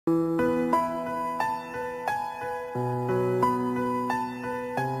Should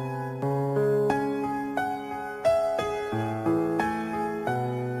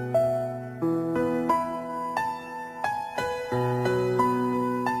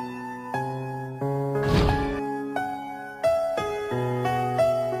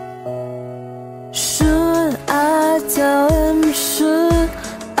I tell him? Should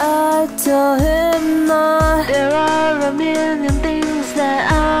I tell him not? There are a million things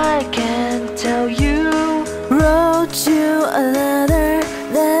that I can't tell you. Wrote you a letter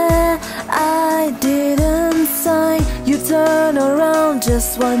that I didn't sign. You turn around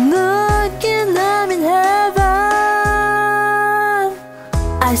just one look and I'm in heaven.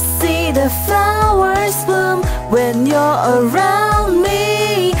 I see the flowers bloom when you're around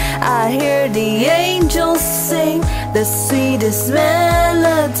me. I hear the angels sing the sweetest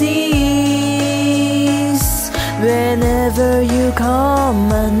melodies. Whenever you call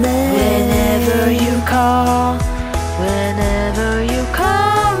my name, whenever you call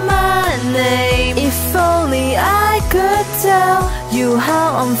my name. If only I could tell you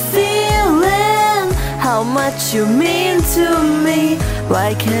how I'm feeling, how much you mean to me.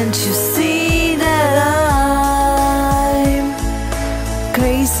 Why can't you see that I'm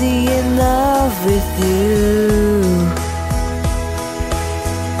crazy in love with you?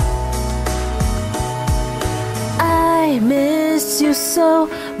 I miss you so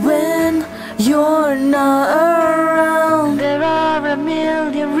when you're not around. There are a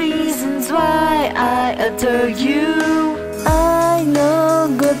million reasons why I adore you. I know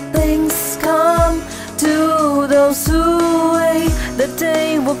good things come to those who wait. The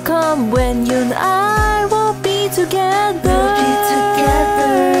day will come when you and I will be together.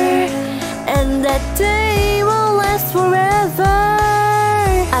 And that day will last forever.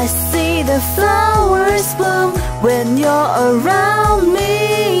 I see the flowers bloom when you're around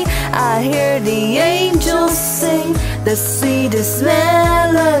me. I hear the angels sing the sweetest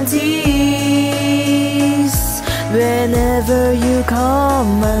melodies. Whenever you call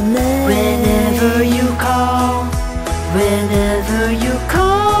my name, whenever you call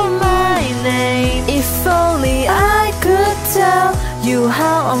my name. If only I could tell you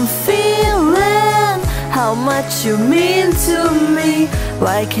how I'm feeling, how much you mean to me.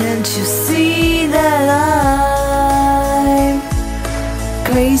 Why can't you see that I'm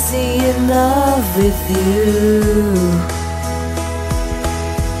crazy in love with you?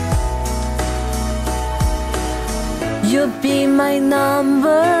 You'll be my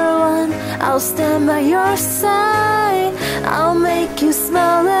number one. I'll stand by your side. I'll make you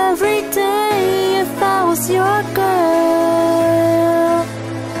smile every day if I was your girl.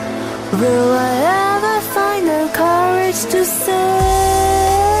 Will I ever find the courage to say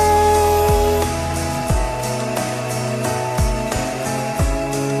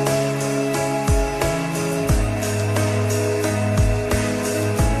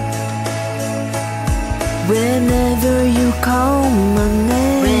whenever you call my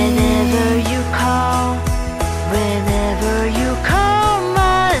name, whenever you call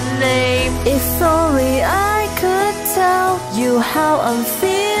my name. If only I could tell you how I'm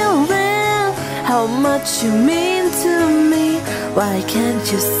feeling, how much you mean to me. Why can't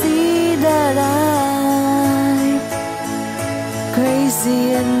you see that I'm crazy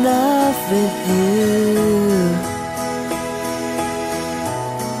in love with you?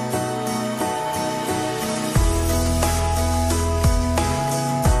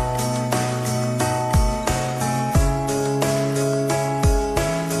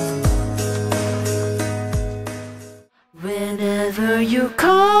 Whenever you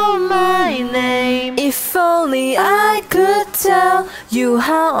call my name. If only I could tell you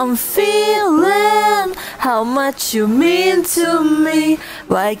how I'm feeling, how much you mean to me.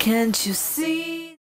 Why can't you see?